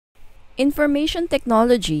Information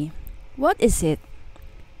technology. What is it?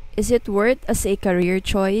 Is it worth as a career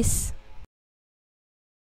choice?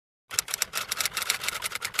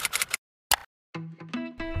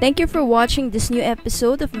 Thank you for watching this new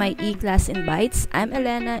episode of my E-Class in Bites. I'm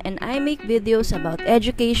Elena and I make videos about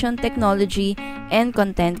education, technology, and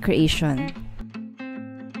content creation.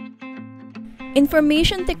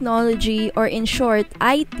 Information technology, or in short,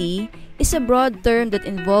 IT, is a broad term that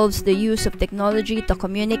involves the use of technology to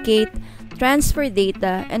communicate, transfer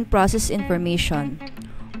data, and process information.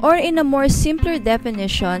 Or in a more simpler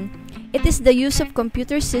definition, it is the use of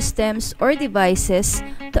computer systems or devices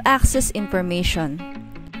to access information.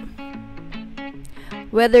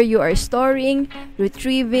 Whether you are storing,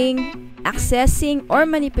 retrieving, accessing, or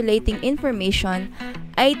manipulating information,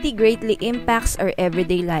 IT greatly impacts our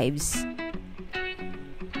everyday lives.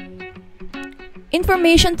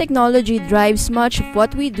 Information technology drives much of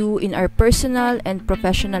what we do in our personal and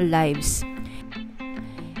professional lives.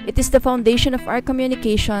 It is the foundation of our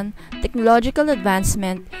communication, technological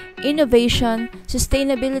advancement, innovation,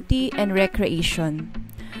 sustainability, and recreation.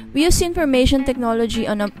 We use information technology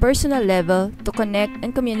on a personal level to connect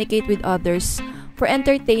and communicate with others, for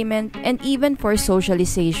entertainment, and even for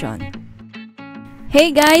socialization.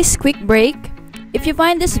 Hey guys, quick break! If you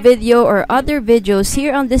find this video or other videos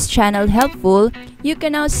here on this channel helpful, you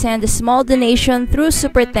can now send a small donation through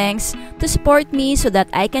Super Thanks to support me so that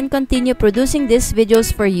I can continue producing these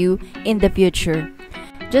videos for you in the future.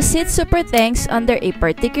 Just hit Super Thanks under a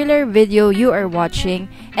particular video you are watching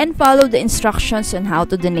and follow the instructions on how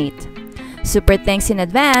to donate. Super Thanks in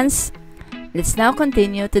advance! Let's now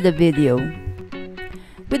continue to the video.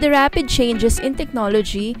 With the rapid changes in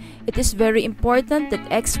technology, it is very important that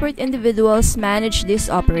expert individuals manage these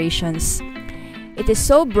operations. It is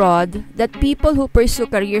so broad that people who pursue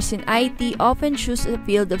careers in IT often choose a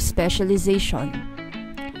field of specialization.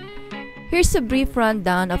 Here's a brief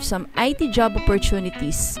rundown of some IT job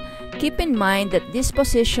opportunities. Keep in mind that these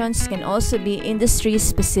positions can also be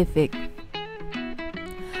industry-specific.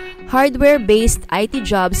 Hardware-based IT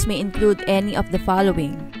jobs may include any of the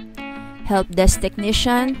following: help desk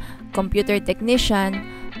technician, computer technician,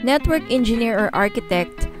 network engineer or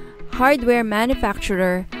architect, hardware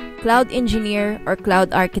manufacturer, cloud engineer, or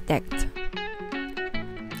cloud architect.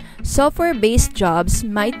 Software-based jobs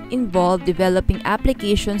might involve developing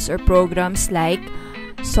applications or programs like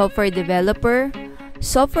software developer,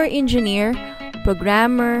 software engineer,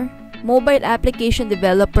 programmer, mobile application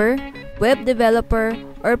developer, web developer,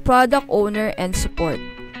 or product owner and support.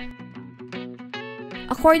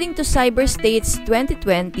 According to CyberState's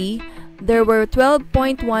 2020, there were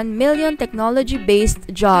 12.1 million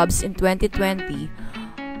technology-based jobs in 2020,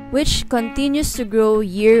 which continues to grow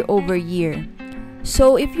year over year.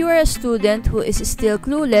 So if you are a student who is still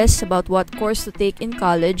clueless about what course to take in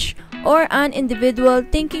college, or an individual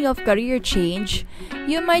thinking of career change,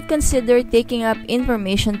 you might consider taking up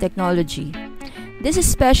information technology. This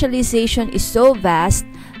specialization is so vast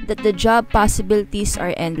that the job possibilities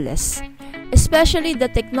are endless. Especially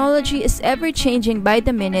that technology is ever-changing by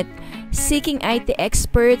the minute, seeking IT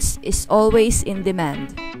experts is always in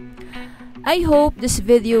demand. I hope this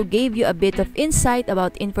video gave you a bit of insight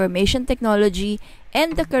about information technology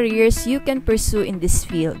and the careers you can pursue in this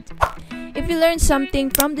field. If you learned something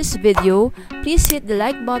from this video, please hit the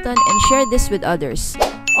like button and share this with others.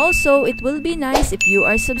 Also, it will be nice if you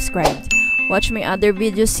are subscribed. Watch my other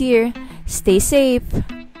videos here. Stay safe!